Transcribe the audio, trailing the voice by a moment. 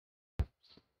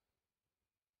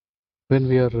When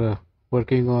we are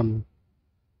working on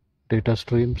data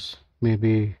streams,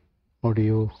 maybe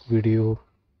audio, video,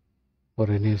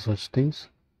 or any such things,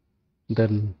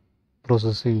 then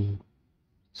processing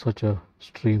such a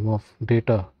stream of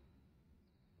data,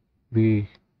 we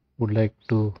would like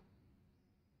to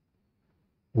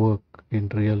work in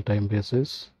real-time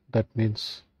basis. That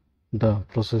means the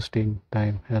processing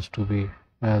time has to be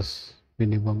as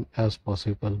minimum as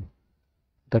possible.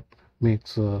 That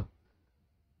makes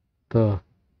the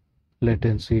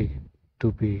latency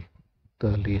to be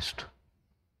the least.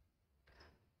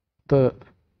 The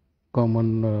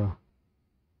common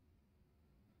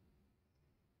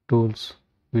tools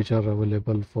which are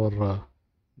available for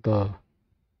the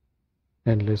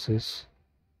analysis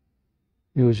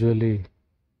usually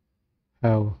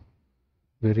have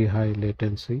very high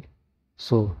latency.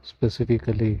 So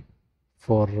specifically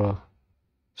for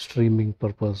streaming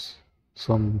purpose,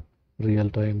 some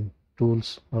real-time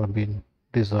tools are being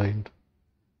designed.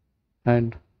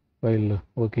 And while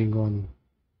working on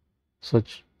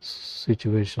such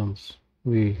situations,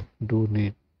 we do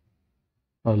need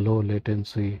a low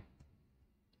latency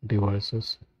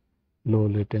devices, low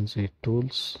latency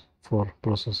tools for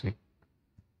processing.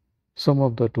 Some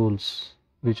of the tools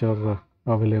which are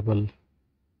available,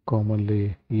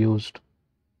 commonly used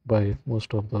by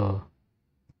most of the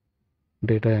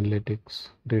data analytics,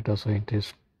 data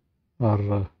scientists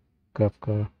are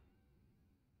Kafka,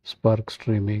 Spark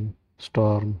Streaming,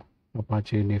 Storm,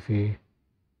 Apache Nifi,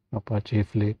 Apache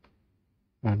Flip,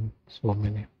 and so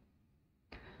many.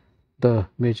 The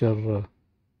major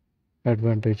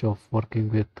advantage of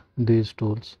working with these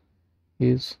tools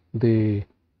is they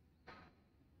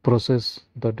process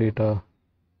the data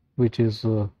which is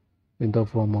in the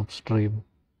form of stream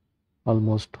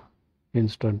almost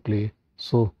instantly,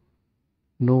 so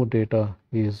no data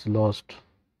is lost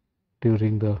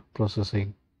during the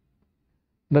processing.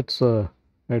 That's a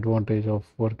advantage of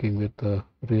working with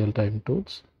real-time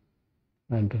tools,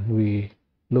 and we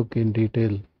look in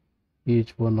detail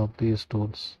each one of these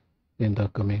tools in the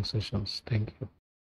coming sessions. Thank you.